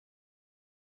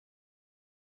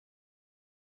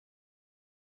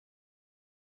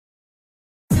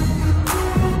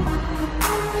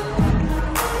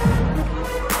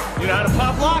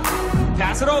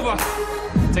Pass it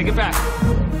over. Take it back.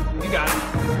 You got it.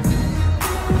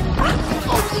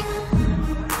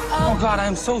 Oh, God,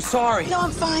 I'm so sorry. No,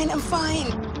 I'm fine. I'm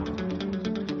fine.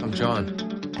 I'm John.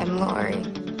 I'm Lori.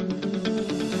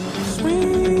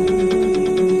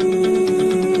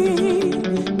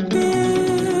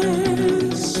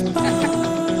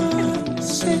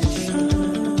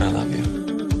 I love you.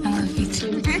 I love you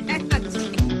too.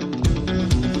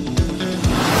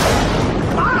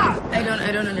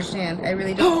 I don't understand. I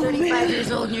really don't. Oh, 35 man.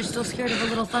 years old and you're still scared of a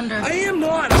little thunder. I am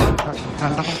not.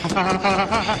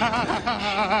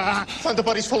 Thunder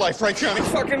buddies for life, right, Johnny?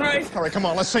 Fucking right. All right, come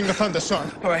on, let's sing the thunder song.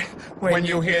 All right. When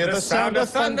you hear the sound of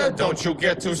thunder, don't you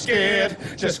get too scared.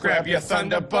 Just grab your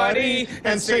thunder buddy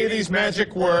and say these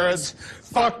magic words.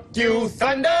 Fuck you,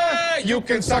 thunder, you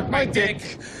can suck my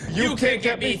dick. You can't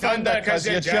get me, thunder, cause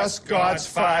you're just God's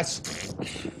farts.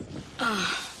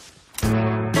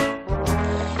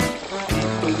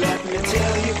 Let me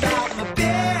tell you about my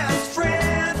best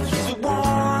friend. He's a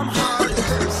warm-hearted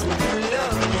person who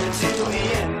loves me to the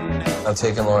end. I'm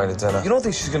taking Lori to dinner. You don't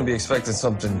think she's gonna be expecting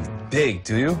something big,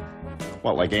 do you?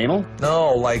 What, like anal?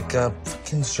 No, like a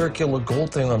fucking circular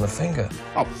gold thing on the finger.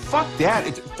 Oh, fuck that.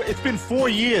 It's been 4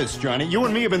 years, Johnny. You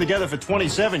and me have been together for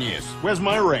 27 years. Where's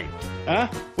my ring? Huh?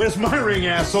 Where's my ring,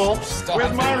 asshole? Stop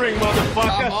Where's my ring,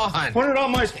 motherfucker? Come on. Put it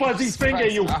on my fuzzy finger,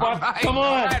 you fuck. Right, Come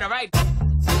on. all right.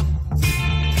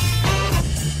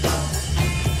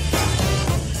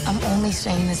 I'm only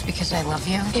saying this because I love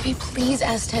you. Maybe please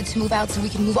ask Ted to move out so we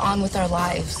can move on with our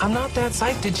lives. I'm not that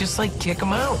psyched to just, like, kick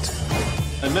him out.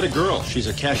 I met a girl. She's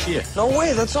a cashier. No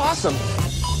way, that's awesome.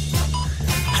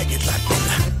 How you like me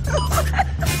now?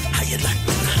 How you like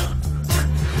me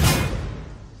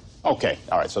now? Okay,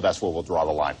 all right, so that's where we'll draw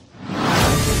the line.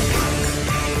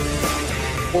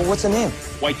 Well, what's her name?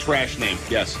 White trash name,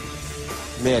 yes.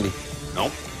 Mandy.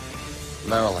 Nope.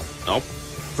 Marilyn. Nope.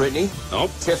 Brittany.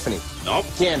 Nope. Tiffany. Nope.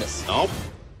 Candace. Nope.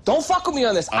 Don't fuck with me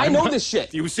on this. I know this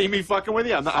shit. You see me fucking with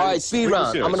you? I'm not, All right, speed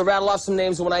round. I'm gonna rattle off some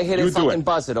names, and when I hit it, You do fucking it.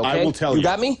 buzz it, okay? I will tell you. You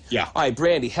got me? Yeah. All right,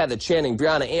 Brandy, Heather, Channing,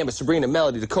 Brianna, Amber, Sabrina,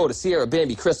 Melody, Dakota, Sierra,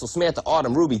 Bambi, Crystal, Samantha,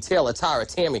 Autumn, Ruby, Taylor, Tara,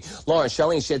 Tammy, Lauren,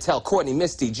 Charlene, Chantel, Courtney,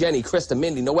 Misty, Jenny, Krista,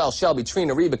 Mindy, Noelle, Shelby,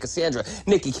 Trina, Reba, Cassandra,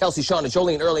 Nikki, Kelsey, Shauna,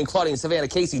 Jolene, Erling, Claudine, Savannah,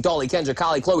 Casey, Dolly, Kendra,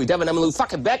 Kylie, Chloe, Devin, Emily,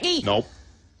 fucking Becky? Nope.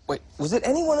 Wait, was it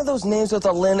any one of those names with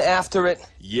a Lynn after it?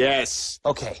 Yes.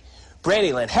 Okay.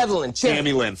 Brandy Lynn, Heather Lynn, Channing.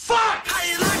 Tammy Lynn. Fuck!